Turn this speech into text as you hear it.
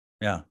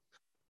Yeah.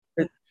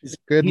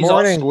 Good He's also,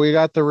 morning. We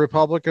got the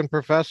Republican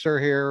professor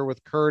here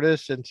with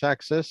Curtis in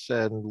Texas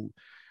and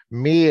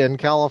me in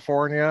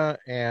California.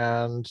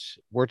 And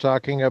we're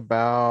talking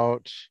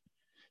about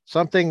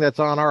something that's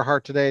on our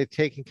heart today,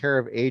 taking care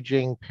of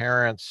aging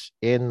parents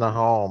in the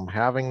home,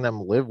 having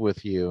them live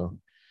with you.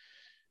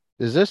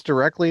 Is this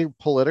directly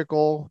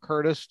political,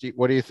 Curtis?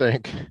 What do you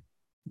think?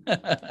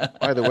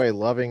 By the way,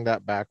 loving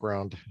that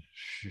background.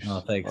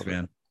 oh, thanks, Love it.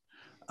 man.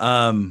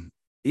 Um,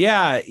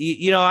 yeah,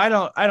 I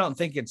don't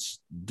think it's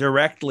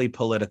directly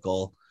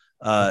political.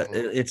 Mhm.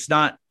 It's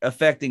not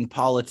affecting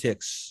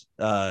politics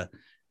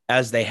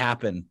as they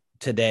happen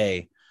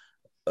today.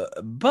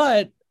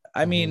 But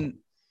I Mhm. mean,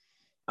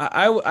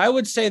 I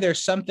would say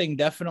there's something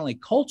definitely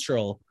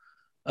cultural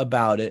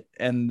about it,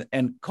 and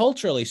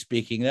culturally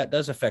speaking, that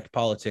does affect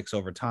politics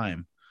over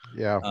time.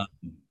 Yeah. Um,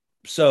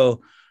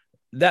 so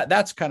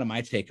that's kind of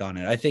my take on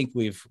it. I think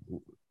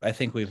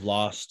we've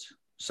lost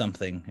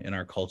something in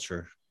our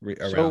culture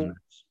around So,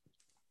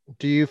 that.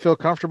 do you feel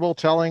comfortable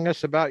telling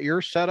us about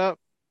your setup?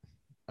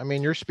 I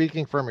mean, you're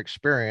speaking from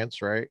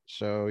experience, right?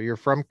 So you're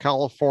from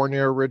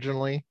California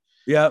originally,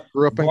 Yep,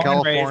 grew up in born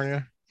and raised.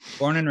 California.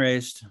 Born and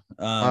raised.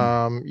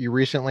 You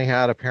recently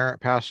had a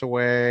parent pass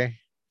away.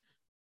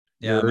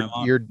 Yeah, Your my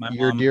mom. your My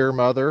your mom. dear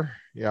mother,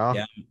 yeah.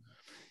 Yeah,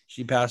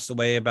 she passed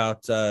away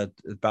about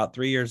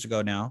 3 years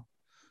ago now.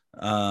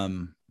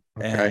 Um,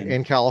 Okay, and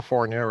in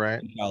California,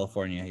 right? in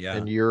California. Yeah.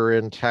 And you're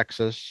in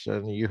Texas,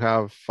 and you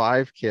have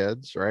five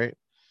kids, right?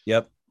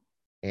 Yep.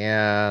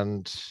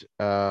 And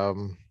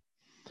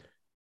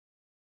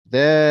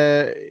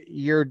the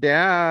your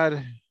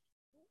dad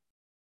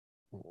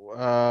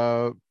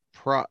uh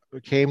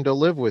came to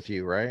live with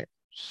you, right?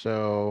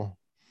 So Yeah.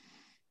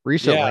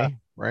 recently,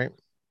 right?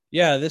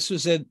 Yeah. This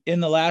was in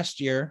the last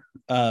year.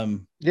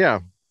 Yeah.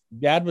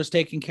 Dad was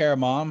taking care of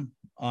mom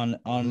on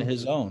Hmm.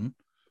 his own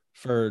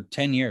for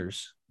 10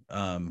 years.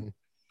 My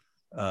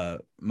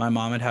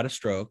mom had a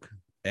stroke,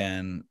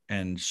 and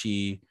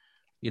she,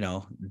 you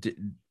know,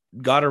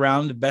 got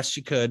around the best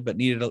she could, but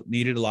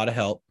needed a lot of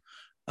help.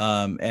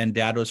 And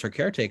dad was her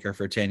caretaker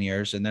for 10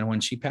 years. And then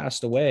when she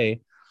passed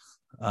away,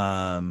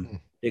 um,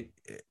 it,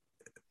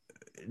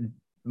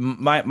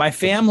 my That's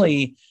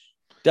family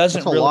that's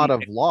doesn't a lot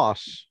really, of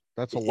loss.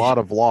 That's a lot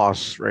of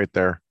loss right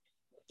there.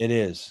 it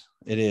is.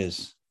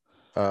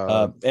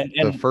 Uh, And,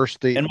 the and,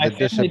 first and my the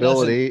family doesn't,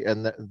 disability,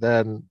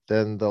 and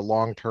then the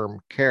long term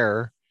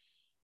care,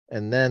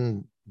 and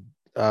then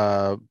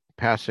uh,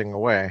 passing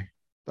away.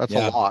 That's a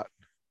yeah, lot.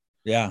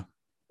 yeah,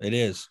 it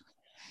is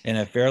in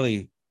a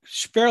fairly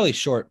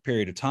short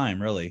period of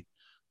time, really.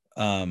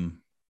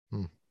 Um,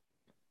 Hmm.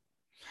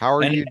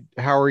 and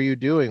How are you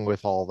doing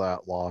with all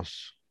that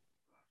loss?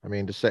 I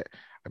mean,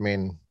 I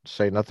mean,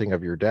 say nothing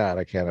of your dad.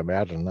 I can't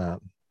imagine that.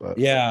 But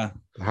yeah,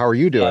 how are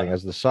you uh, doing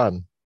as the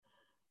son?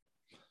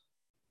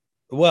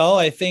 well,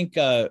 I think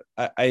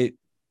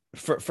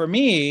for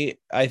me,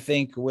 I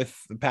think with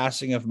the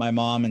passing of my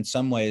mom, in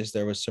some ways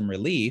there was some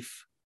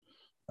relief,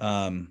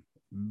 um,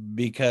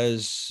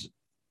 because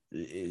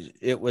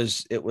it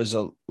was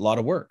a lot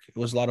of work. It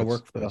was a lot of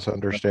work That's for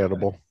everybody.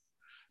 understandable.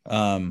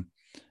 Um,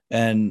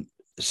 and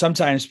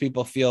sometimes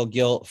people feel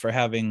guilt for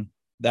having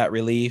that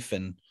relief,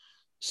 and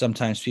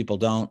sometimes people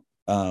don't.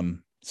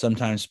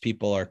 Sometimes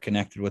people are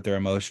connected with their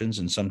emotions,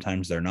 and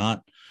sometimes they're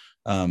not.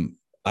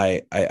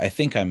 I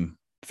think I'm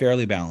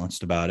fairly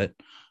balanced about it.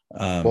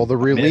 Well, the I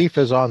miss, relief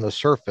is on the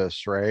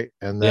surface, right?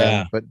 And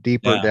yeah, then, but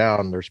deeper yeah,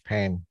 down, there's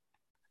pain.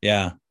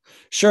 yeah.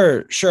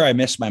 Sure. I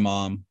miss my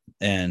mom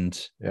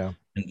Yeah,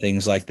 and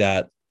things like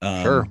that.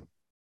 sure.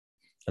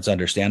 That's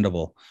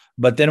understandable.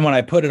 But then when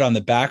I put it on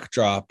the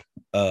backdrop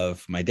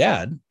of my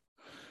dad,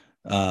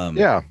 um,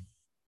 Yeah.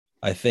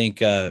 I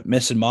think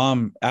missing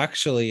mom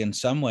actually, in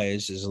some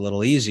ways, is a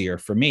little easier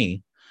for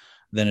me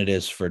than it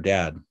is for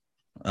dad.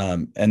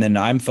 And then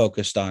I'm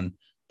focused on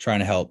trying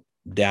to help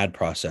dad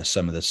process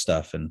some of this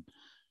stuff. And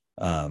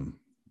um,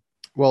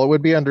 Well, it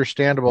would be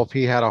understandable if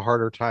he had a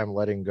harder time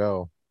letting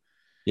go.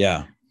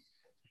 yeah,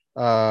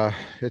 Uh,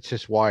 it's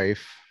his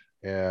wife.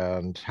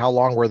 And how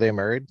long were they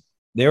married?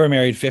 they were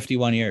married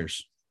 51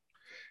 years.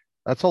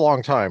 That's a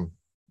long time.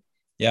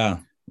 Yeah,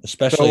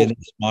 especially in So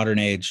this modern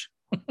age.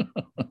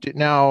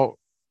 now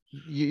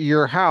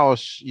your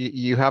house,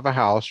 you have a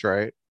house,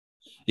 right?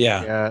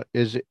 Yeah,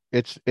 Yeah,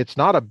 it's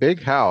not a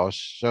big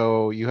house.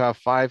 So you have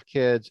five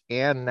kids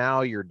and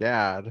now your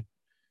dad.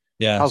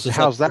 yeah. So it's like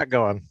How's that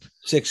going?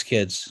 six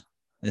kids.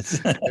 It's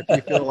If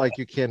you feel like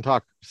you can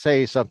talk,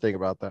 say something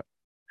about that.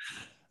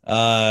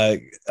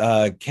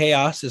 uh,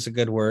 chaos is a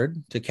good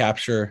word to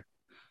capture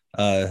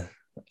uh,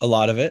 a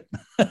lot of it.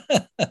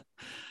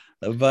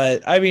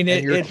 But I mean,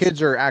 And your it's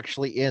kids are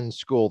actually in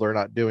school. They're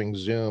not doing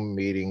Zoom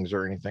meetings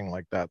or anything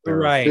like that. They're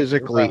right,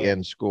 physically right.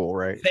 in school,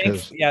 right?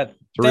 Because Yeah, it's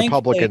a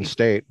Republican thankfully,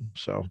 state.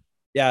 So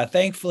yeah,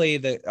 thankfully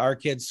that our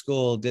kids'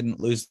 school didn't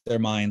lose their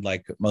mind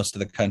like most of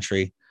the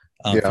country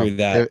yeah, through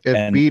that,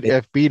 and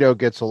If Beto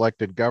gets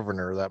elected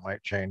governor, that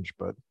might change.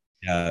 But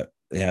yeah,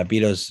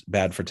 Beto's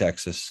bad for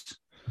Texas.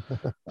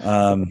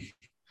 Um,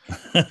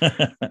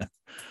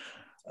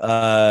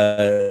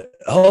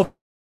 hope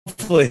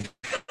hopefully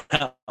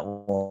that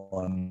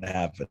won't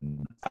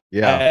happen.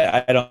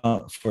 Yeah. I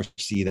don't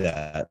foresee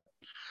that.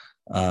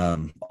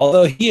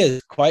 Although he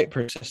is quite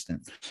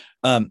persistent.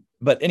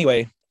 But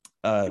anyway,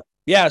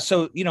 yeah,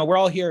 so we're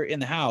all here in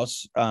the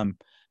house.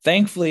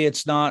 Thankfully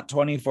it's not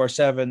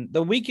 24/7.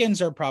 The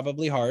weekends are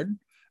probably hard.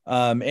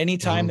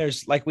 Anytime Mhm.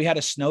 there's, like, we had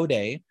a snow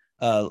day,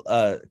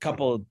 a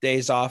couple of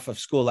days off of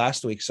school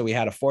last week, so we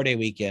had a 4-day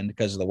weekend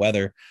because of the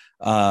weather.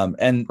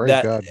 And Very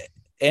that good.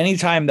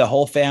 anytime the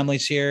whole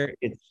family's here,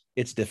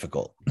 it's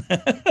difficult.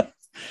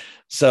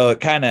 So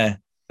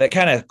that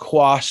kind of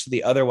quashed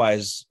the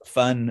otherwise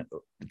fun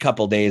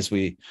couple days.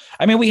 We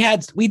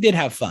did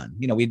have fun.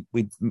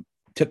 We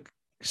took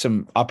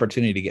some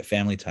opportunity to get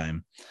family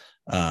time,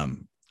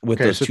 with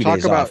Okay, those so 2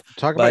 days off,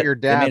 talk about but your it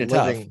made dad it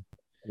tough living.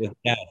 with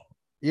dad.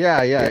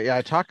 Yeah, yeah, Yeah,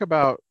 yeah. Talk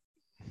about.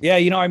 yeah.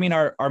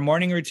 Our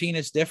morning routine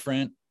is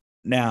different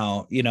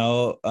now.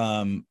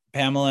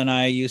 Pamela and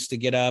I used to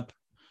get up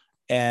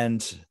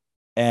and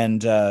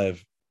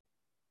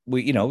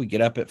we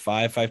get up at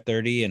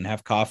 5:30 and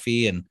have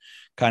coffee and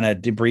kind of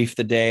debrief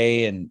the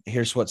day, and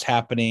here's what's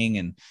happening,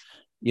 and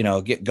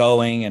get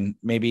going, and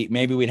maybe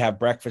we'd have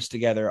breakfast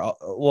together.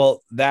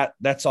 Well,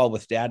 that's all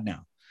with dad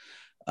now.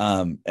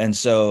 And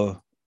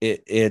so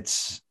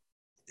it's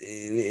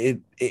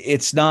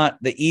not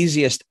the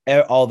easiest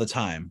all the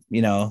time.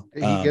 He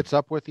gets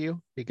up with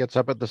you. He gets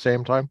up at the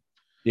same time.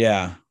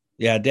 Yeah,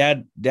 yeah.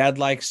 Dad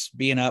likes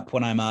being up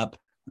when I'm up,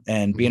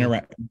 and being Mhm.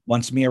 around,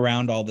 wants me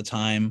around all the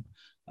time,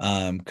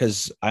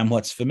 because I'm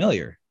what's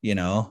familiar.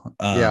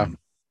 Yeah,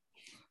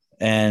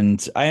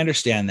 And I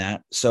understand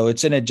that. So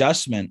it's an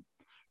adjustment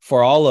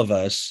for all of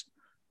us.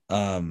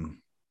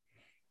 Um,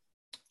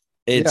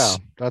 yeah, it's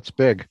that's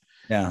big.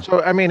 Yeah,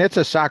 So, I mean, it's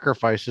a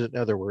sacrifice, in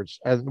other words.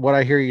 And what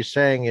I hear you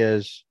saying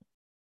is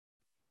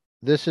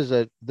this is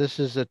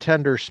a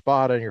tender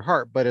spot in your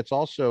heart, but it's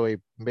also a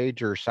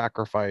major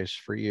sacrifice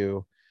for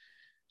you.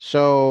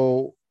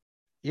 So,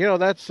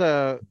 that's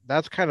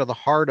kind of the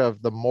heart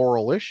of the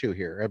moral issue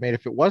here. I mean,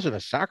 if it wasn't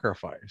a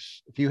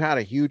sacrifice, if you had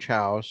a huge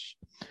house,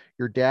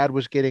 your dad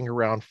was getting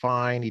around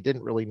fine, he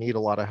didn't really need a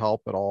lot of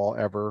help at all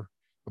ever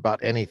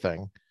about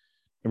anything.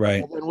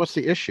 right, Well, then what's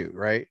the issue,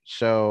 right?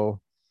 So,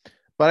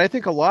 but I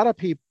think a lot of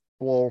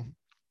people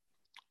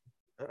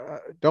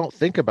don't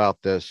think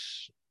about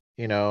this.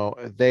 You know,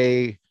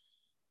 they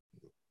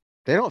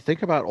don't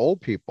think about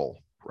old people,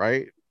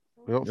 right?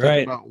 They don't think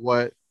right. about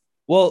what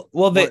Well,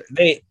 what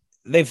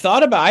they've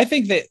thought about. I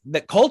think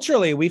that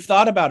culturally we've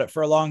thought about it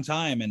for a long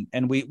time,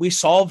 and we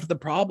solved the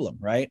problem,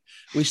 right?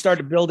 We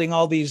started building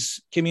all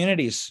these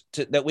communities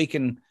that we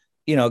can,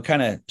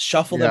 kind of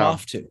shuffle them yeah,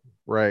 off to,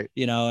 right.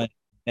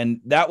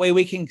 and that way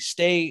we can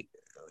stay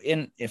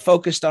in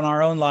focused on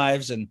our own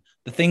lives and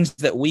the things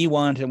that we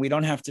want, and we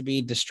don't have to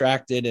be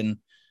distracted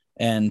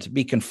and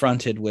be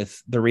confronted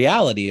with the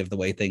reality of the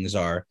way things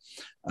are.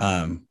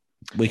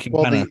 We can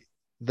Well, kind of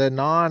the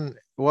non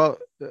well,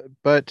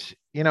 but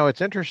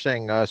it's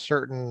interesting.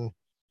 Certain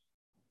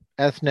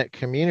ethnic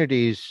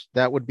communities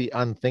that would be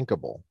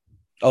unthinkable.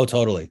 Oh,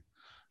 totally.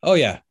 Oh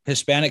yeah,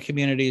 Hispanic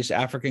communities,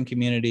 African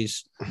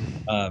communities,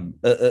 and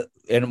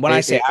when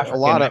I say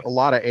African, A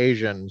lot of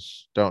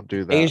Asians don't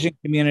do that. Asian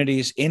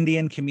communities,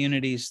 Indian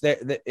communities.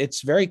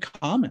 It's very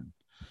common.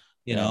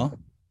 You Yeah,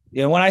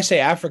 know, when I say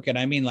African,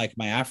 I mean like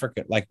my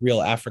African, like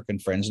real African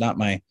friends, not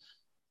my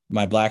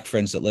black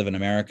friends that live in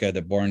America,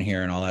 that born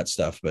here and all that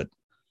stuff. But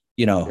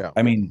yeah.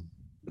 I mean,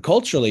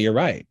 culturally, you're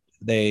right.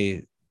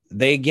 They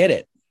get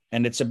it,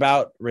 and it's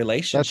about That's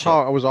relationship.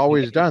 how it was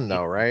always done,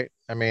 though, right?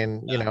 I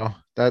mean,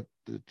 that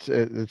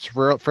it's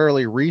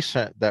fairly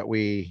recent that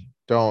we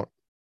don't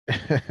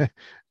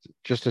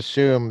just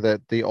assume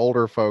that the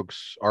older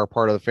folks are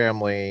part of the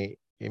family,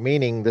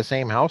 meaning the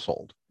same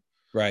household.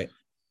 Right.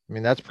 I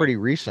mean, that's Right. pretty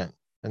recent,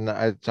 and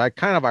it's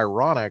kind of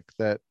ironic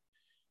that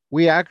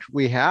we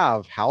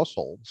have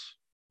households.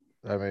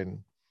 I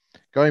mean,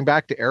 going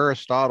back to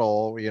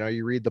Aristotle,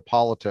 you read the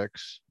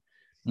Politics.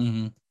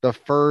 Mm-hmm. The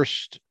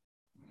first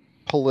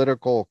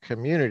political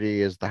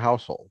community is the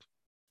household,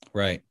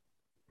 Right.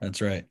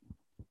 That's right.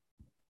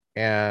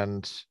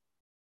 and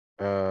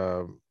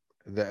uh,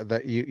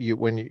 that you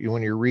when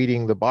you're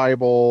reading the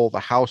Bible, the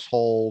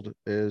household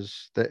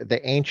is the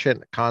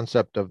ancient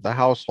concept of the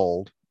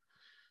household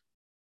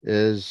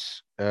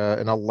is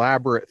an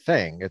elaborate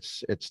thing.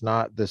 It's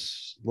not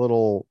this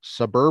little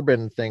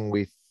suburban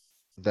thing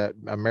that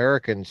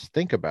Americans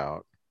think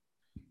about.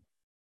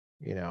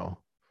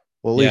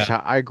 Well, at least Yeah.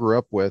 how I grew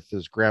up with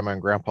is grandma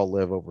and grandpa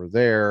live over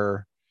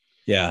there,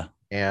 Yeah.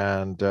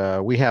 and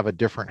we have a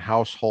different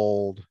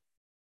household.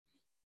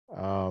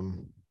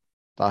 Um,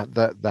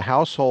 the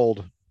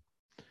household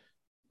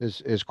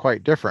is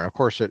quite different. Of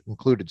course, it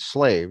included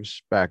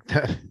slaves back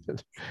then,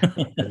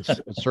 and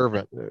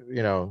servant.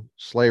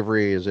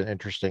 Slavery is an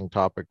interesting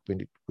topic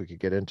we could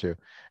get into.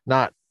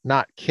 Not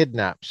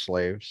kidnap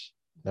slaves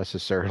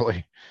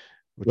necessarily,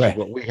 which is Right.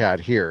 what we had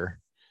here.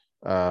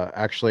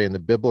 Actually, in the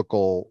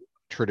biblical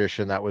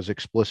tradition, that was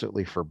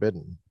explicitly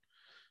forbidden.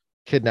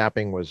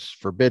 Kidnapping was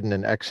forbidden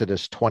in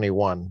Exodus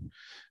 21.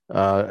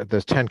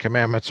 The 10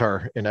 commandments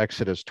are in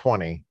Exodus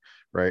 20,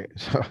 right?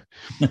 So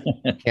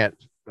can't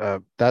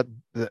that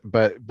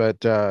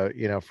but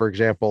you know, for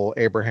example,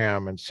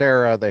 Abraham and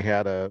Sarah, they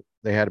had a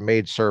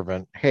maid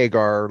servant,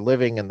 Hagar,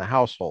 living in the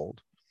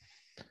household,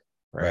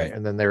 right? Right.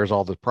 And then there's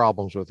all the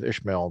problems with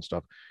Ishmael and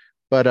stuff.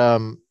 But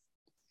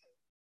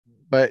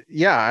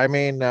yeah, I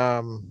mean,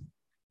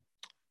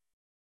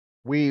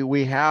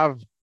 we have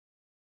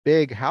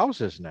big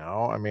houses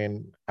now. I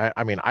mean,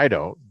 I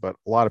don't, but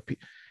a lot of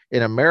people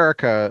in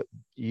America,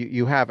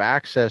 you have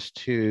access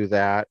to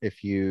that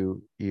if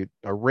you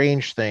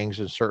arrange things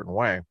in a certain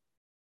way.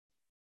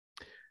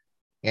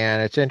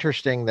 And it's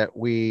interesting that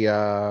we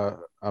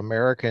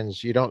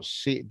Americans, you don't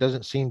see, it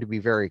doesn't seem to be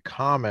very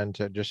common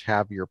to just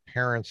have your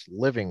parents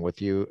living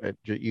with you.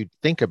 You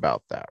think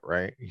about that,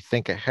 right? You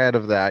think ahead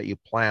of that, you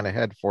plan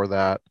ahead for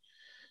that.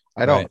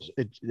 I don't,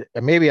 Right.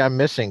 maybe I'm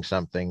missing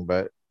something,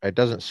 but it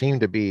doesn't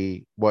seem to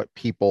be what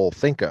people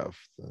think of.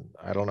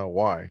 I don't know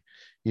why.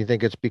 You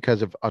think it's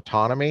because of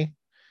autonomy,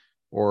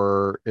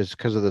 or is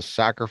because of the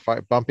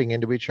sacrifice, bumping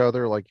into each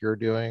other like you're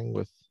doing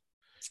with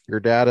your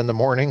dad in the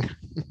morning?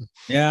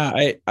 Yeah.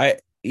 I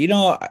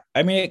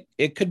mean,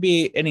 it could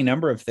be any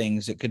number of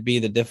things. It could be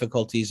the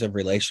difficulties of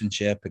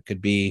relationship. It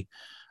could be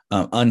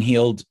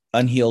unhealed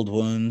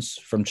wounds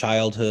from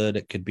childhood.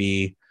 It could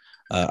be,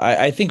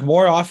 I think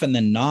more often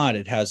than not,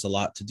 it has a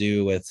lot to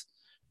do with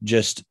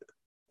just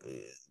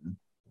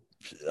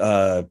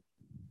uh,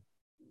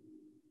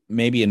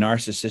 maybe a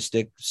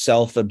narcissistic,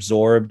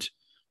 self-absorbed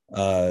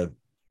uh,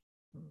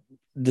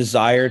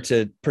 desire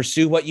to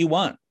pursue what you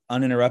want,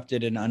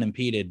 uninterrupted and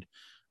unimpeded,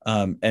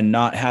 and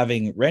not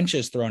having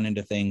wrenches thrown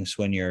into things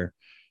when you're,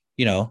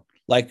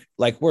 like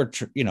we're,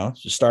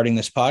 starting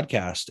this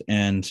podcast,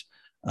 and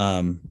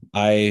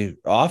I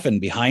often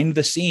behind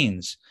the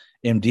scenes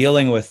am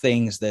dealing with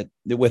things that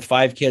with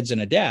 5 kids and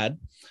a dad,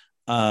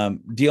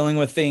 dealing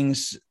with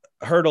things,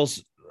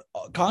 hurdles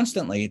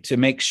constantly to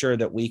make sure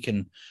that we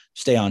can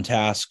stay on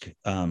task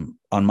on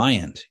my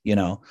end,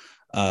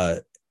 uh,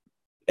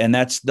 and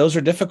those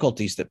are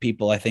difficulties that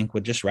people I think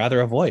would just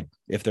rather avoid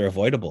if they're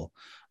avoidable.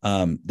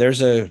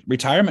 There's a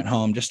retirement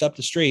home just up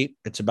the street.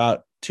 It's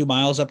about 2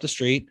 miles up the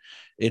street.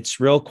 It's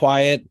real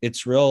quiet.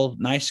 It's real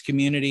nice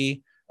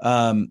community.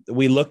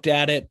 We looked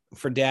at it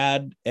for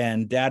dad,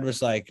 and dad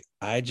was like,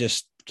 I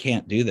just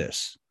can't do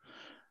this.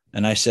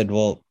 And I said,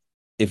 well,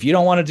 if you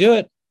don't want to do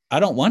it, I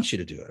don't want you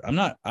to do it. I'm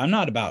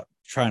not about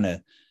trying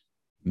to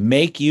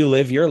make you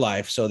live your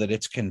life so that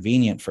it's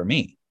convenient for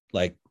me.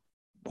 Like,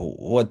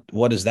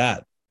 what is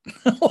that?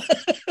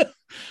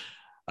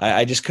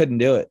 I just couldn't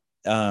do it.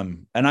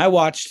 And I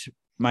watched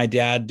my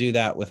dad do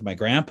that with my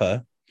grandpa.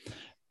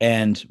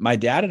 And my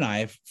dad and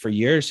I, for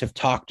years, have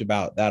talked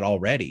about that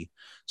already.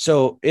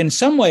 So, in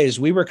some ways,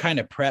 we were kind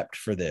of prepped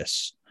for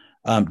this.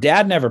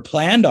 Dad never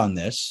planned on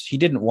this. He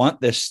didn't want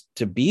this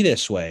to be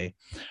this way.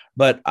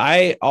 But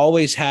I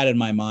always had in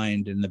my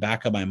mind, in the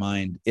back of my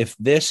mind, if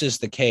this is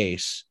the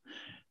case,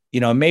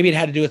 maybe it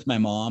had to do with my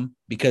mom,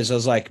 because I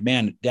was like,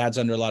 man, dad's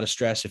under a lot of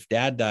stress. If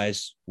dad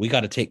dies, we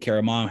got to take care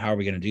of mom. How are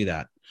we going to do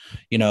that?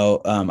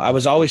 I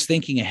was always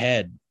thinking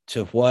ahead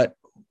to what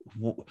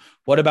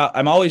about,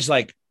 I'm always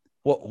like,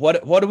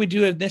 what do we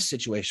do in this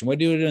situation? What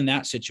do we do in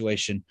that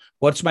situation?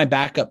 What's my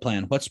backup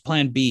plan? What's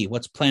plan B?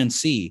 What's plan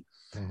C?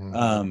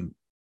 Mm-hmm.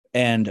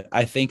 And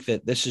I think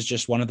that this is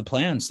just one of the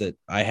plans that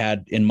I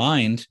had in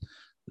mind,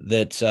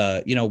 that,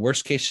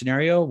 worst case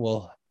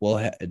scenario,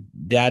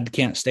 dad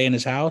can't stay in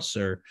his house,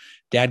 or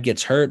dad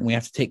gets hurt and we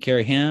have to take care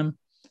of him.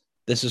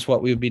 This is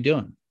what we would be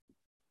doing.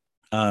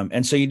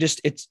 And so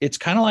it's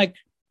kind of like,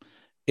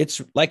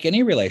 it's like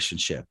any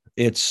relationship.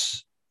 It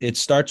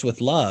starts with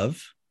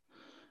love,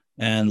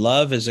 and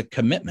love is a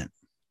commitment.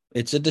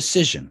 It's a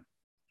decision,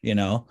 you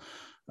know,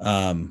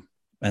 and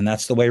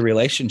that's the way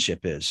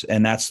relationship is.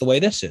 And that's the way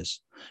this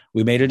is.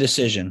 We made a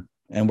decision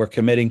and we're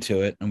committing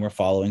to it and we're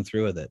following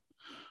through with it.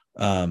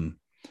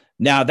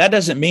 Now that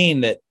doesn't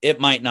mean that it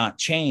might not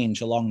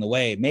change along the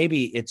way.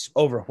 Maybe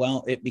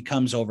it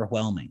becomes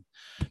overwhelming.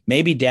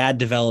 Maybe dad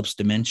develops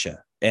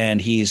dementia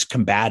and he's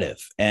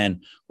combative,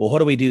 and well, what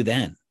do we do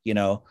then?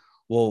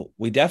 Well,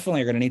 we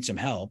definitely are going to need some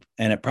help,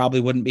 and it probably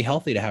wouldn't be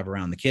healthy to have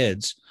around the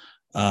kids.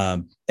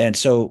 And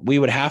so we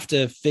would have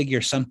to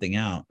figure something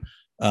out.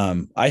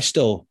 I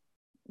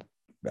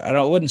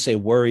wouldn't say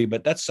worry,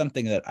 but that's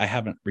something that I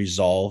haven't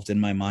resolved in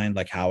my mind,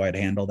 like how I'd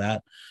handle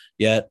that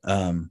yet.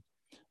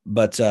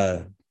 But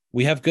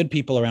we have good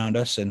people around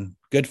us and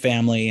good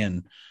family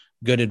and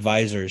good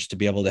advisors to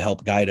be able to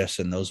help guide us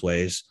in those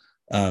ways.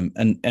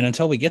 And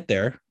until we get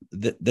there,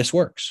 this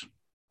works.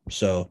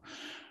 So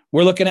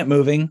we're looking at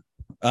moving,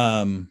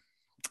 and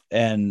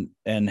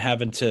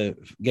having to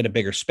get a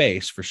bigger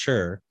space for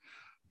sure.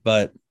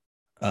 But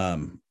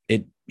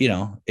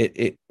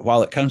it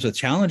while it comes with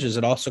challenges,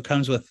 it also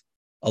comes with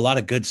a lot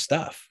of good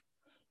stuff,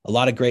 a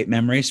lot of great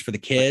memories for the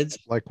kids.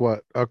 Like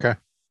what? Okay.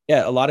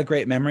 Yeah, a lot of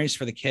great memories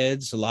for the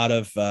kids, a lot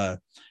of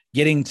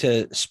getting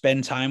to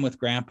spend time with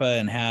grandpa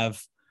and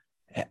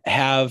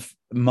have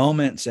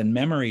moments and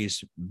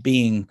memories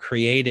being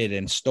created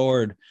and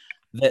stored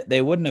that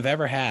they wouldn't have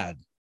ever had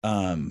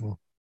Um,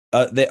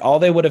 all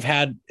they would have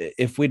had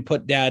if we'd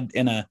put dad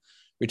in a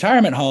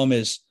retirement home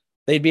is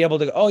they'd be able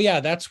to go, oh yeah,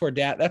 that's where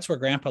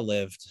grandpa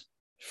lived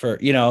for,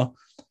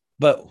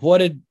 but what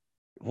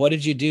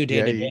did you do day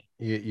Yeah, to day?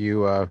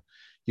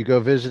 you go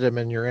visit him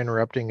and you're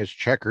interrupting his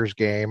checkers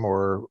game,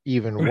 or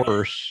even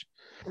worse,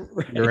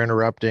 you're Right.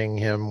 interrupting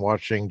him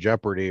watching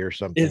Jeopardy or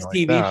something His like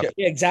TV that. show.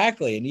 Yeah,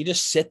 exactly. And you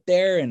just sit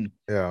there and,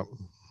 Yeah.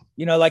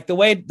 like the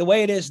way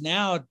it is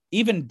now,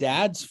 even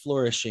dad's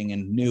flourishing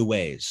in new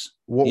ways,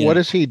 What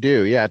does he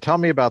do? Yeah, tell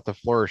me about the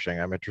flourishing.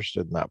 I'm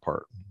interested in that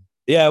part.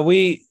 Yeah,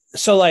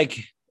 so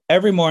like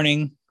every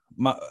morning,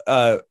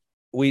 my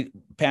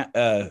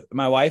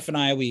wife and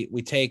I,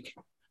 we take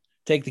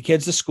the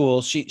kids to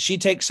school. She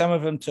takes some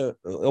of them to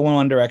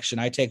one direction.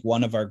 I take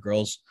one of our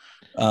girls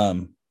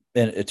to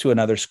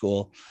another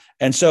school.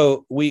 And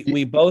so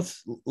we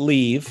both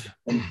leave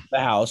the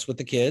house with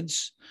the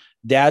kids.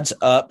 Dad's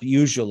up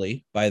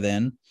usually by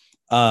then.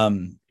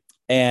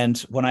 And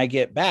when I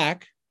get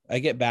back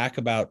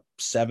about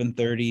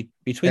 7:30,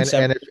 between And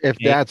 7 if and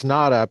 8. dad's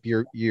not up,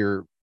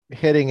 you're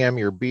hitting him,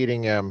 you're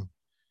beating him.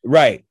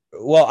 Right.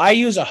 Well, I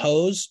use a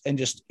hose and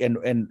just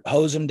and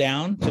hose him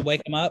down to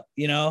wake him up,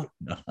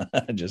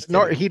 Just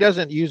No, kidding. he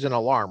doesn't use an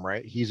alarm,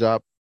 right? He's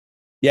up,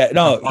 Yeah, like a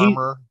no,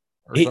 farmer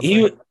or something.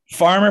 he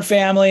farmer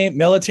family,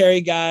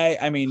 military guy.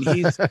 I mean,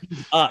 he's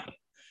up.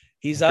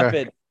 He's up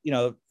Okay.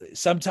 at,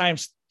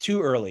 sometimes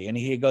too early and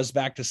he goes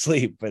back to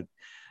sleep, but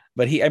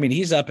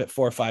he's up at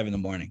 4 or 5 in the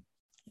morning,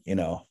 you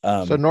know.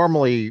 So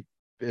normally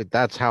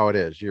that's how it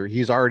is.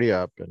 He's already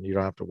up and you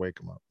don't have to wake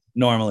him up.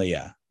 Normally,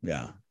 yeah.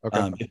 Yeah.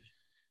 Okay.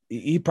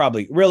 He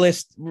probably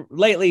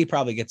lately he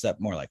probably gets up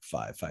more like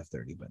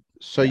 5:30, but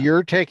So yeah.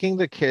 you're taking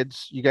the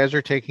kids, you guys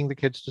are taking the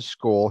kids to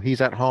school.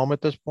 He's at home at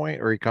this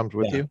point, or he comes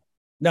with Yeah. you?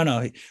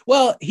 No.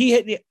 Well,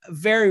 he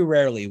very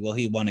rarely will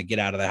he want to get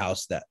out of the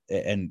house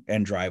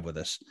and drive with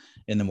us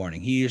in the morning.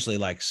 He usually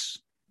likes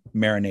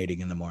marinating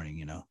in the morning,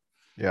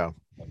 Yeah.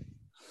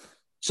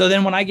 So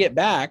then when I get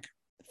back,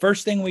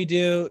 first thing we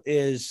do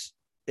is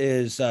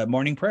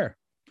morning prayer.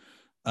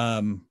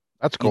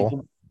 That's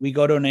cool. We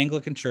go to an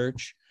Anglican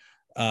church,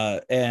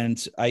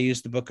 and I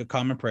use the Book of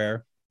Common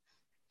Prayer,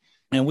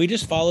 and we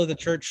just follow the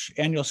church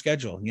annual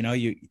schedule.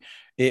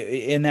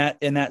 In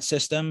that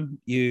system,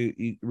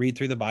 you read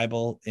through the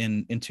Bible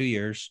in 2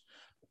 years,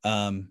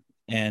 and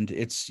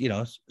it's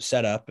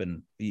set up,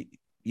 and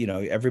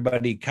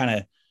everybody kind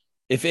of,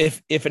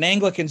 if an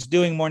Anglican's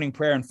doing morning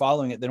prayer and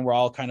following it, then we're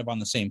all kind of on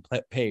the same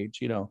page.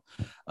 I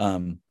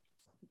don't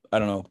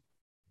know.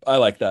 I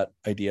like that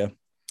idea,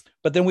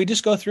 but then we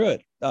just go through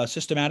it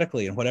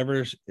systematically, and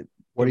whatever's.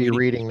 What are you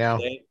reading now?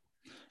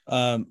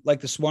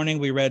 Like this morning,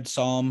 we read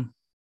Psalm.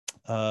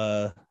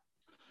 I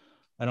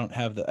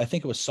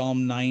think it was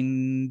Psalm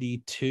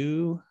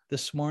 92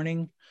 this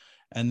morning,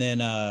 and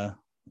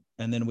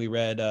then we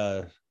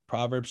read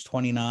Proverbs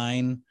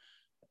 29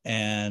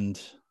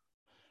 and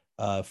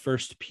 1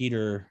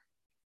 Peter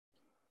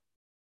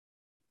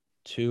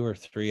 2 or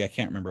 3. I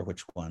can't remember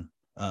which one.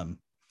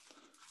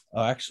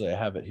 Actually, I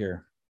have it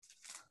here.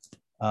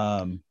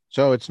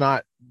 So it's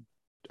not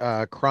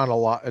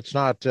it's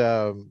not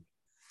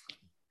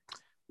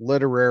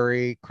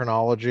literary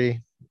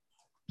chronology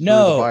through the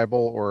No,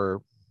 Bible,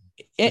 or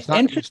it's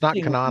not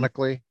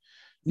canonically.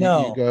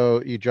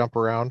 No. You jump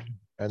around,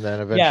 and then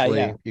Yeah.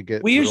 eventually you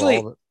get We through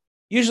all of it.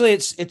 usually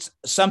it's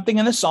something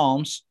in the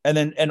Psalms, and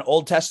then an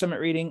Old Testament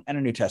reading and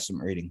a New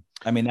Testament reading.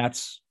 I mean,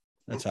 that's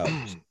how it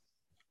is.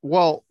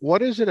 Well,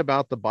 what is it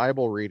about the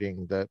Bible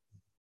reading that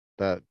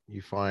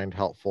you find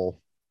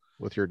helpful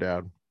with your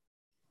dad?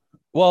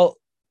 Well,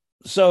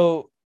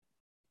 so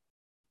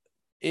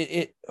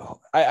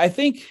I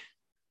think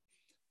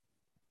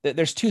that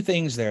there's two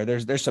things there.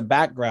 There's a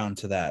background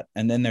to that,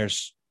 and then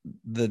there's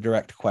the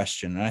direct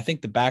question. And I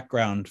think the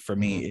background for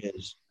me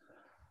is,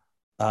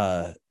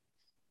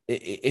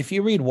 if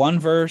you read one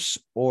verse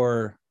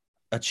or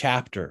a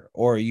chapter,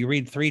 or you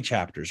read 3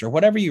 chapters, or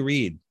whatever you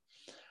read,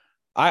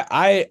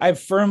 I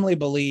firmly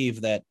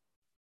believe that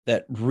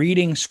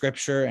reading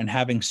scripture and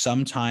having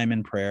some time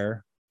in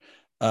prayer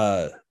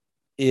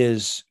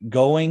is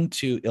going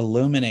to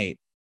illuminate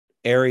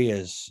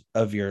areas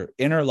of your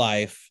inner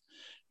life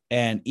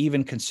and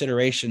even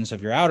considerations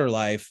of your outer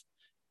life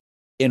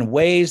in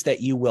ways that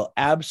you will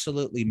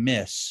absolutely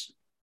miss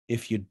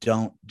if you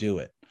don't do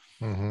it.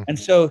 Mm-hmm. And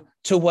so,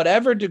 to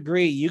whatever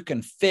degree you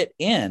can fit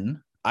in,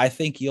 I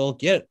think you'll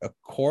get a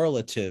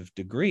correlative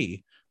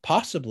degree,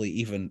 possibly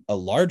even a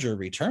larger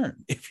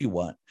return if you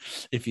want,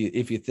 if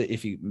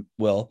you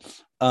will,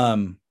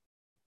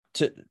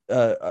 to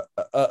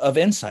of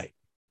insight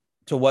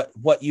to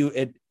what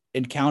you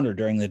encounter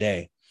during the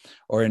day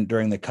or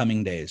during the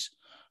coming days.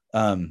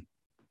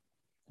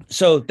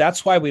 So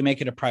that's why we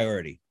make it a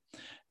priority.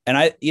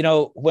 And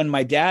when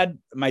my dad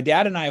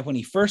and I, when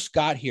he first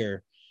got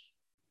here,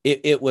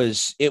 it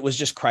was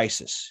just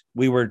crisis.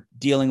 We were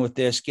dealing with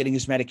this, getting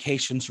his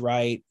medications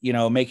right,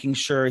 making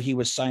sure he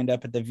was signed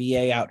up at the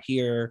VA out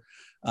here,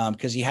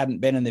 because he hadn't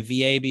been in the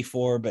VA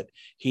before, but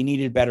he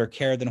needed better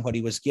care than what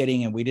he was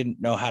getting. And we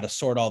didn't know how to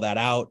sort all that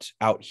out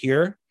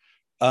here.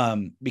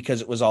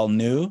 because it was all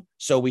new.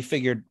 So we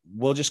figured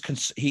we'll just,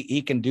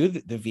 he can do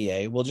the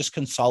VA. We'll just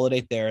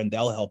consolidate there and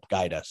they'll help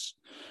guide us.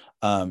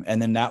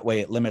 And then that way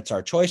it limits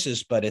our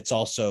choices, but it's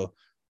also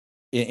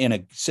in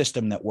a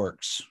system that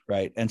works.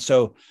 Right. And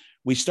so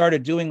we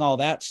started doing all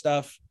that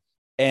stuff,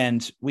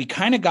 and we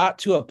kind of got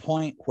to a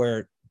point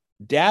where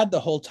Dad the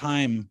whole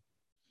time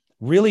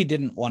really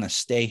didn't want to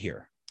stay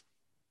here.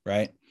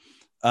 Right.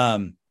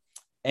 And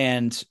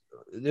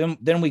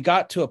then we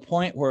got to a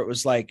point where it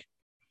was like,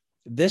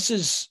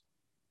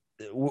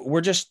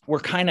 we're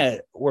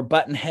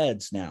button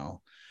heads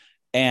now.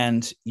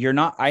 And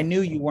I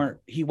knew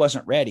he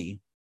wasn't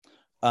ready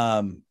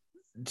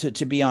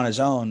to be on his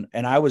own.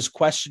 And I was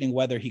questioning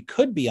whether he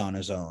could be on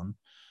his own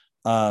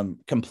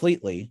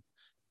completely.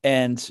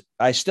 And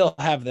I still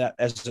have that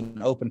as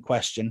an open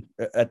question.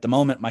 At the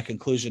moment, my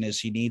conclusion is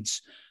he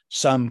needs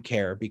some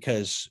care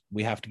because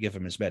we have to give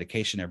him his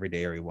medication every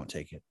day or he won't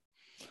take it.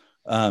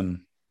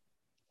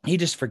 He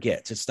just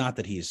forgets. It's not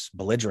that he's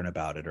belligerent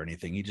about it or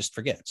anything. He just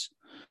forgets.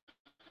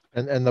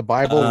 And the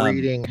Bible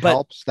reading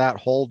helps that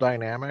whole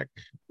dynamic.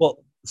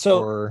 Well,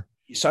 so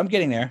I'm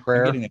getting there.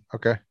 Prayer. I'm getting there.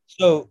 Okay.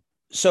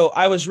 So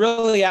I was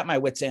really at my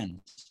wit's end,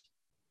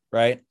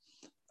 right?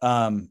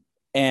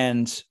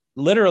 And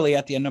literally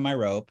at the end of my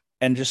rope,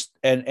 and just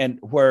and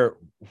where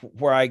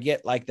I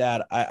get like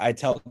that, I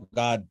tell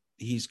God,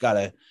 he's got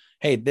to,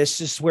 hey,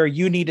 this is where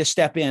you need to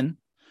step in.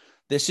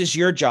 This is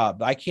your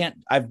job.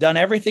 I've done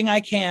everything I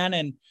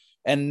can.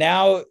 And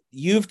now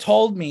you've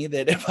told me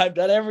that if I've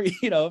done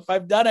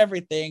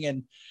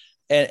everything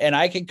and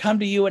I can come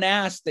to you and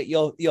ask that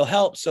you'll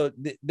help. So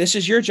this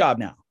is your job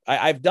now.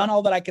 I've done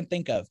all that I can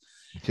think of.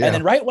 Yeah. And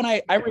then right when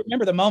I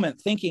remember the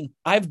moment thinking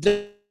I've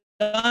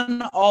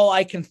done all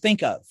I can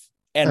think of.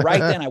 And right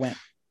then I went,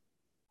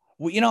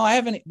 well, I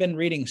haven't been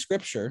reading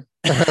scripture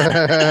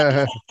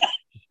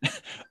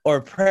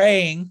or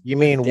praying. You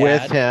mean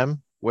with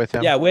him? With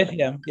him? Yeah, with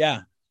him.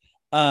 Yeah.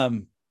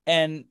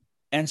 And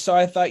so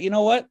I thought, you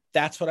know what?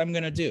 That's what I'm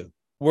going to do.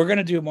 We're going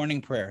to do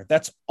morning prayer.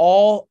 That's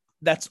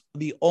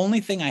the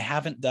only thing I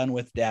haven't done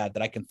with Dad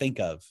that I can think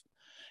of.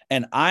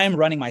 And I'm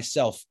running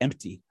myself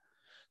empty.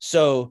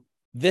 So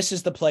this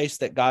is the place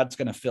that God's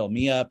going to fill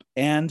me up.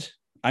 And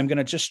I'm going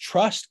to just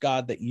trust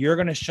God that you're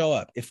going to show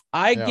up. If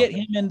I get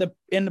him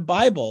in the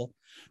Bible,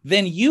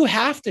 then you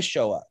have to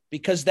show up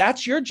because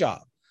that's your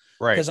job.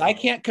 Right. Because I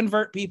can't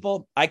convert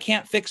people. I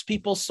can't fix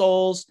people's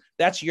souls.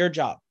 That's your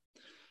job.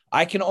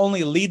 I can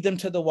only lead them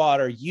to the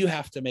water. You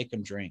have to make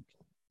them drink.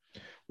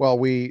 Well,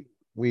 we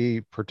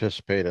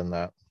participate in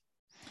that.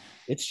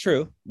 It's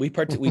true. We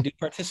do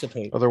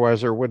participate.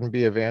 Otherwise, there wouldn't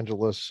be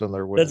evangelists, and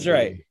there wouldn't. That's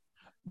right.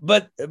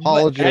 But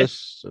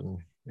apologists,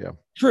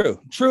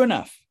 true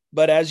enough.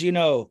 But as you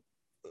know,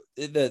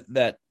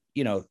 the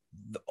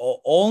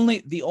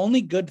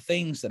only good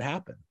things that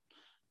happen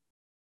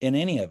in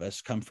any of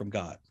us come from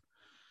God,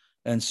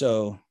 and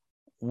so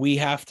we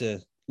have to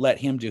let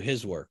him do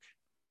his work.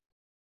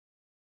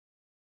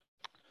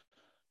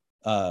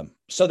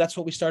 So that's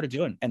what we started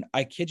doing. And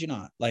I kid you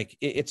not, like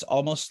it's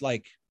almost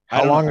like,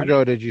 how long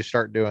ago did you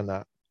start doing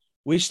that?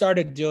 We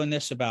started doing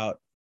this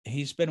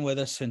he's been with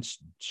us since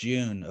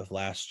June of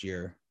last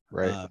year.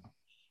 Right.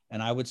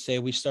 And I would say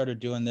we started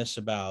doing this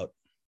about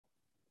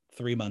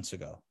 3 months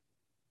ago.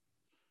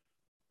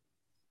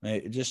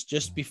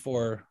 Just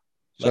before.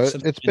 So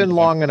it's been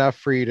long enough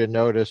for you to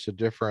notice a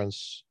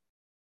difference.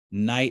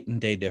 Night and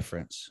day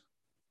difference.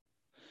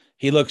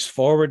 He looks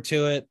forward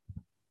to it.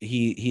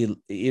 He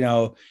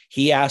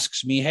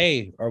asks me,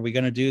 hey, are we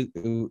going to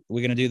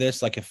do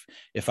this? Like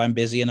if I'm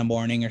busy in the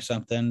morning or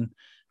something,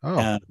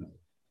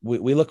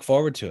 we look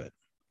forward to it.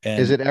 And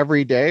is it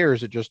every day or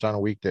is it just on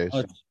weekdays?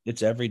 Oh,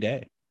 it's every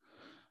day.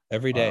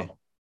 Every day. Wow.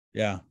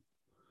 Yeah.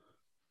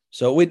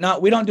 So we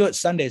don't do it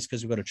Sundays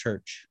because we go to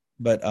church,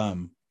 but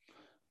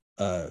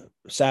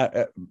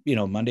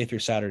Monday through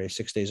Saturday,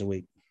 6 days a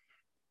week.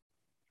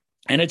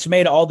 And it's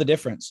made all the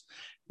difference.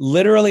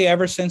 Literally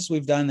ever since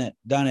we've done it,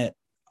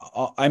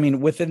 I mean,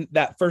 within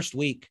that first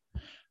week,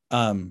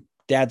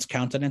 Dad's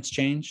countenance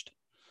changed.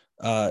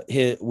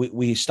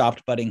 We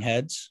stopped butting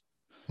heads.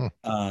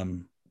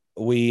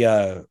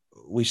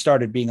 We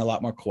started being a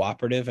lot more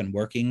cooperative and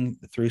working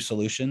through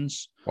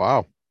solutions.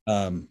 Wow.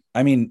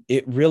 I mean,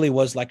 it really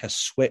was like a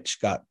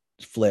switch got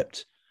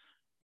flipped.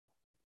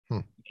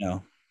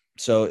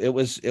 So it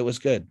was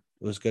good.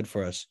 It was good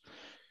for us.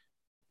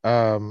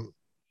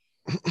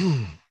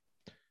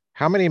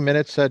 How many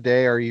minutes a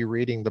day are you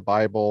reading the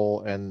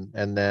Bible, and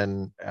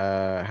then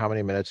how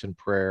many minutes in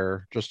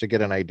prayer, just to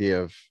get an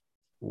idea of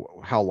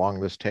how long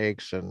this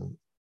takes and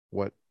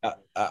what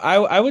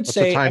I would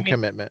say the time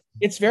commitment?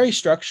 It's very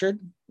structured,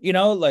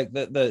 like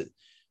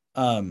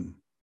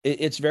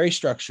it's very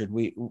structured.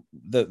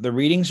 The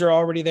readings are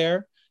already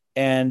there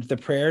and the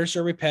prayers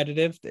are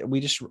repetitive.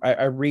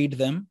 I read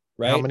them.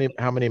 Right.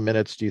 How many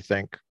minutes do you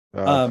think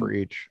for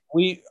each?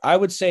 I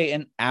would say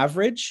on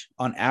average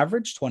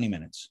 20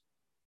 minutes.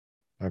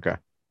 Okay.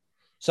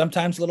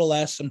 Sometimes a little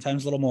less,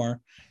 sometimes a little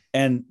more.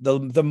 And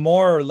the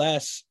more or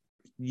less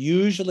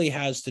usually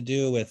has to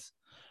do with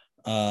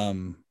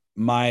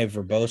my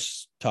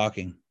verbose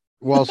talking.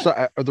 Well,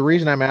 so the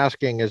reason I'm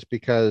asking is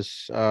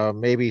because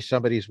maybe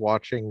somebody's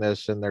watching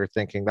this and they're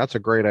thinking that's a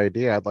great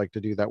idea. I'd like to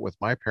do that with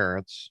my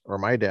parents or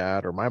my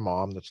dad or my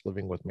mom that's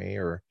living with me,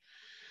 or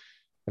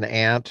an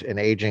aunt, an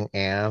aging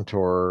aunt,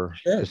 or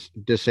Sure.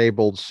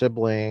 disabled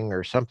sibling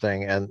or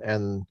something.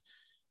 And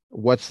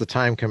what's the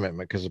time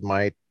commitment? Because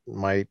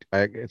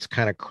it's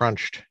kind of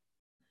crunched.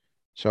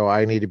 So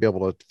I need to be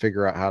able to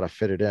figure out how to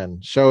fit it in.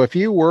 So if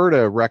you were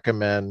to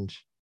recommend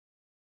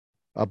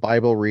a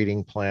Bible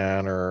reading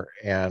plan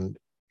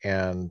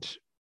and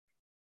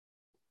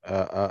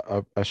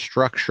a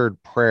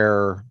structured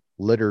prayer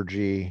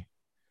liturgy,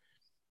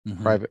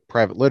 Mm-hmm.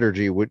 private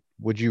liturgy, would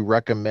you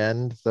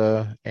recommend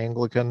the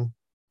Anglican?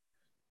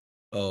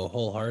 Oh,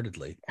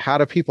 wholeheartedly. How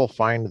do people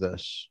find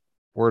this?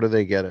 Where do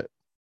they get it?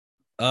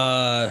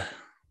 Uh,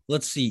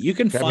 let's see. You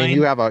can I mean,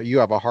 find. you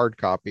have a hard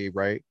copy,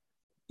 right?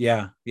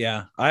 Yeah,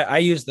 yeah. I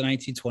use the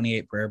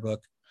 1928 prayer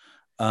book.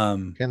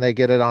 Can they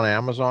get it on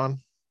Amazon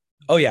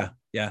Oh yeah,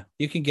 yeah.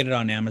 You can get it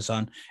on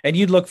Amazon, and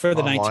you'd look for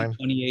the online?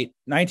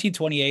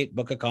 1928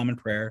 Book of Common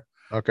Prayer.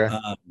 Okay.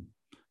 Um,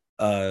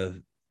 uh,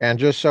 And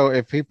just so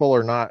if people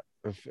are not,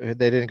 if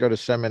they didn't go to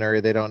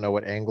seminary, they don't know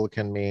what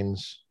Anglican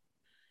means.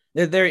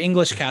 they're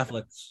English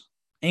Catholics.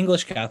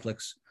 English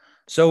Catholics.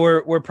 So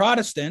we're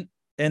Protestant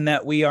in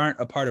that we aren't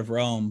a part of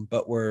Rome,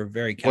 but we're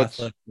very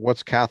Catholic.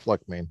 What's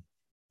Catholic mean?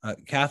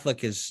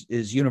 Catholic is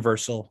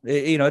universal.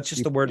 It's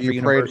just the word for You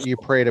universal.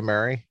 pray to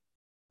Mary?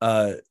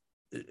 Uh,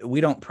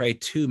 we don't pray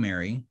to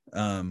Mary.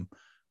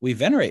 We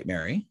venerate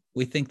Mary.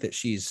 We think that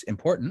she's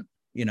important.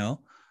 You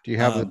know. Do you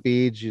have the Um,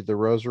 beads, the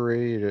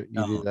rosary? You do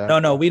no, that? no,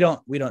 no. We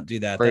don't do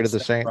that. Pray to That's the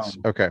that's saints?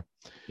 Rome. Okay.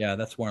 Yeah,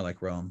 that's more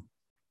like Rome.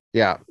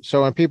 Yeah.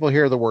 So when people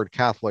hear the word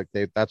Catholic,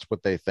 that's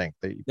what they think.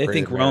 That you They pray to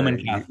think Roman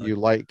Mary, Catholic. you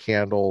light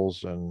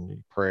candles and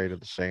you pray to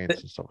the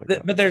saints and stuff like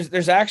that. But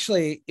there's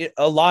actually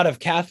a lot of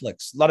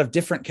Catholics, a lot of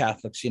different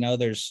Catholics.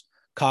 There's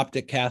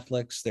Coptic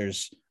Catholics,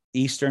 there's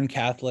Eastern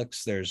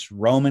Catholics, there's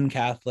Roman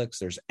Catholics,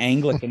 there's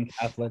Anglican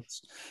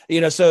Catholics.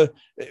 So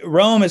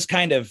Rome is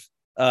kind of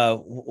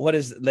what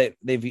is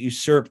they've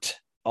usurped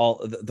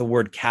all the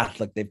word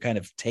Catholic. They've kind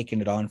of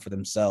taken it on for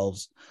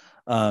themselves.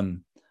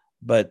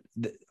 But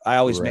I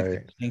always make the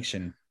Right.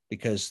 distinction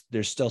because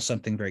there's still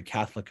something very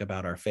Catholic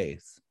about our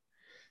faith.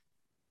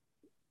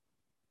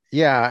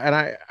 Yeah, and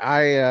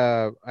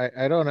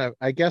I don't know.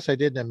 I guess I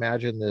didn't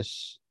imagine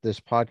this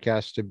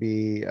podcast to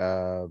be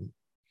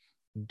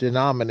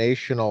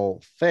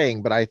denominational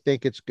thing, but I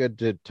think it's good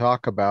to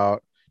talk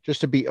about,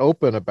 just to be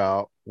open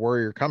about where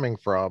you're coming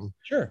from.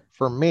 Sure.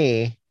 For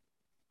me,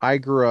 I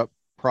grew up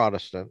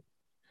Protestant,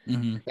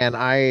 Mm-hmm. and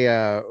I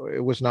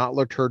it was not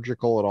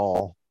liturgical at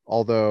all,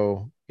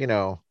 although,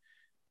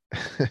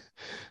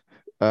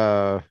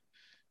 uh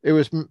it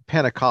was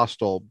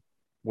Pentecostal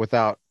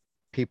without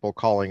people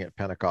calling it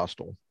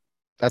Pentecostal.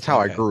 That's how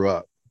I Okay. grew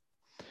up.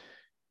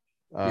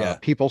 Yeah.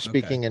 People Okay.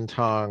 speaking in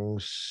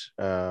tongues,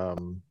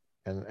 and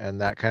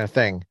that kind of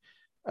thing.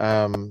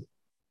 Um,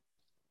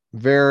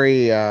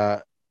 very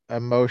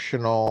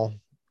emotional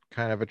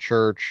kind of a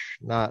church,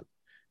 not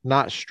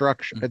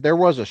structure. There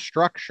was a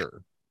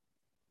structure.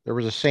 There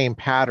was the same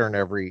pattern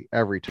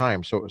every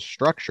time, so it was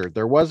structured.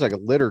 There was like a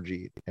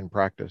liturgy in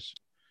practice,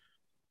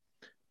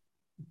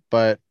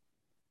 but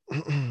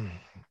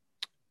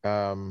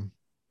um,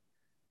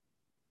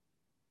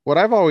 what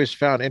I've always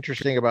found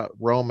interesting about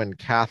Roman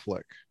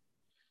Catholic,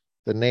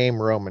 the name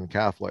Roman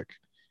Catholic,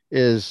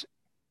 is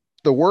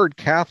the word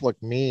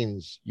Catholic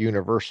means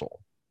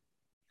universal.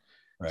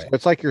 So Right.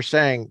 it's like you're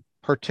saying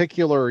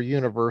particular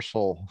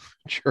universal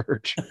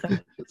church.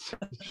 It's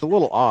a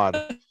little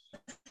odd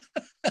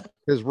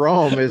because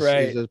Rome is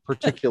Right. a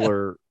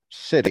particular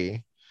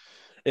city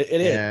It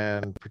is.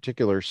 and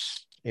particular,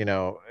 you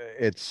know,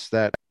 it's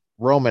that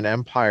Roman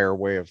Empire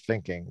way of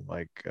thinking.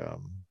 Like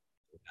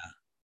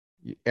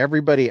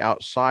everybody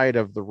outside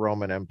of the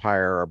Roman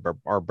Empire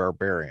are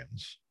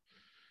barbarians.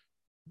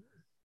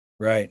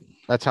 Right.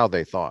 That's how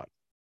they thought.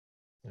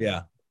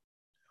 Yeah.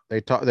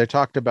 They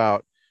talked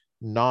about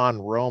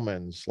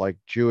non-Romans like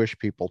Jewish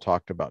people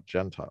talked about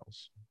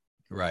Gentiles.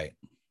 Right.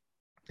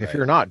 If Right.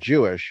 you're not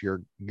Jewish,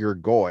 you're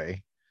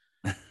goy.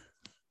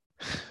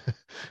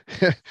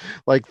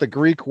 Like the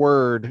Greek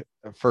word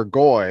for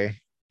goy,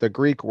 the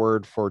Greek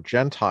word for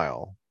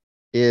Gentile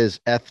is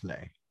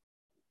ethne.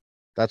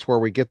 That's where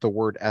we get the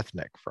word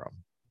ethnic from,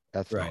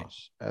 Right.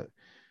 ethnos.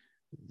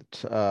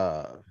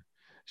 Uh,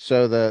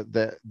 so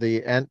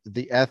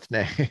the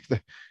ethne,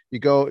 you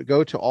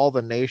go to all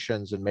the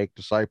nations and make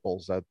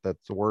disciples. That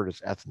the word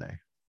is ethne.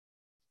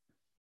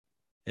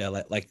 Yeah.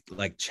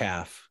 Like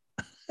chaff.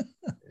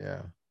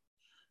 Yeah.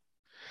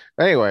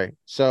 Anyway,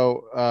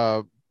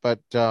 so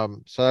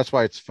that's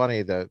why it's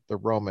funny that the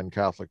Roman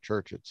Catholic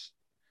Church,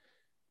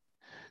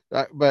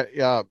 but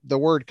the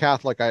word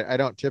Catholic, I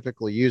don't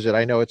typically use it.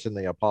 I know it's in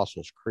the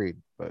Apostles' Creed,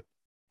 but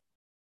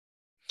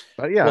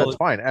yeah, it's Well,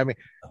 fine. I mean,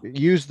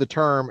 use the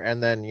term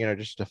and then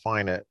just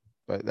define it.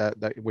 But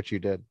that which you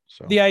did.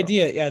 So the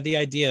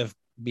idea of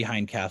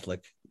behind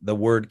Catholic, the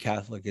word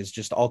Catholic is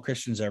just all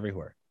Christians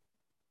everywhere.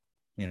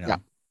 You yeah, know.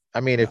 I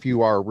mean, Yeah. if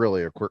you are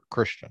really a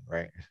Christian,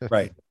 right?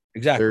 Right.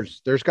 Exactly.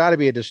 There's got to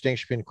be a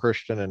distinction between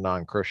Christian and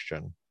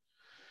non-Christian.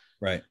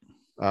 Right.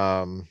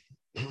 Um,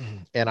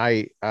 and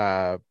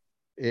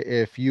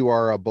if you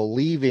are a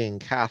believing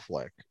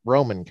Catholic,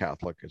 Roman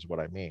Catholic is what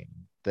I mean,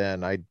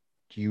 then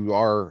you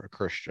are a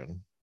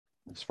Christian,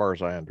 as far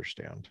as I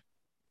understand.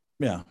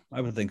 Yeah,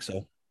 I would think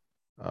so.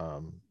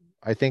 Um,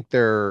 I think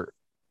they're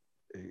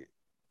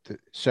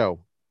so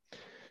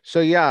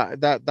yeah,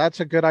 that's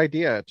a good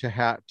idea to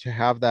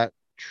have that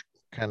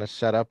kind of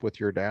set up with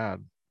your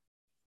dad.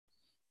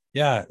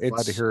 Yeah,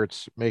 Glad to hear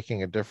it's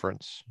making a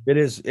difference. it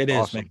is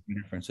Awesome. making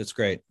a difference. It's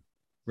great.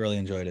 Really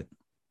enjoyed it.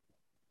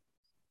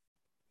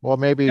 Well,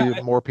 maybe Yeah,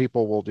 more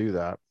people will do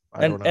that.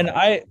 I don't and know.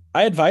 I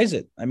advise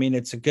it. I mean,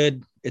 it's a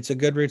good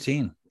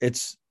routine.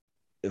 It's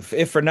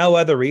if for no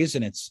other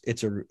reason, it's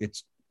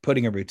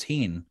putting a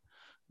routine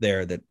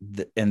there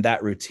and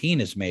that routine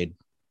has made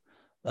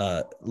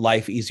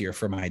life easier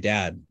for my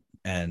dad,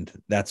 and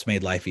that's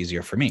made life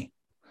easier for me.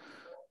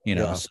 You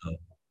know, Yeah. so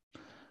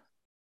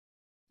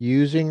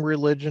Using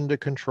religion to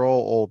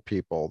control old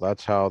people.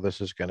 That's how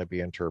this is going to be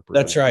interpreted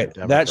that's by right.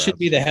 That should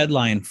be Democrats. the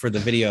headline for the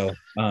video.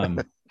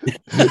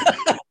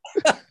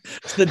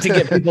 To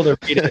get people to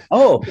read it.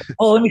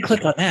 Let me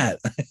click on that.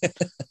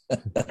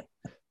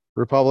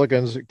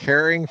 Republicans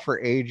caring for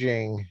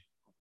your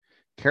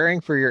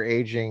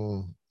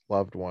aging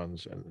loved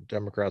ones, and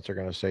Democrats are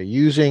going to say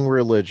using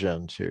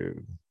religion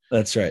to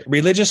That's right.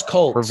 Religious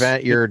cults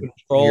prevent to your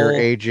control.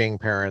 aging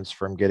parents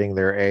from getting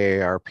their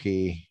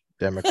AARP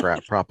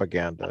Democrat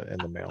propaganda in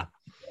the mail.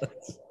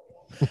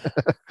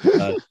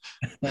 Uh,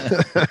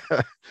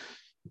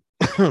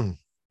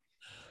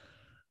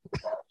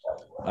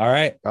 all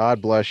right.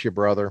 God bless you,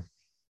 brother.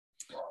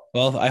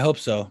 Well, I hope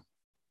so.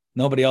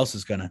 Nobody else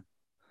is gonna.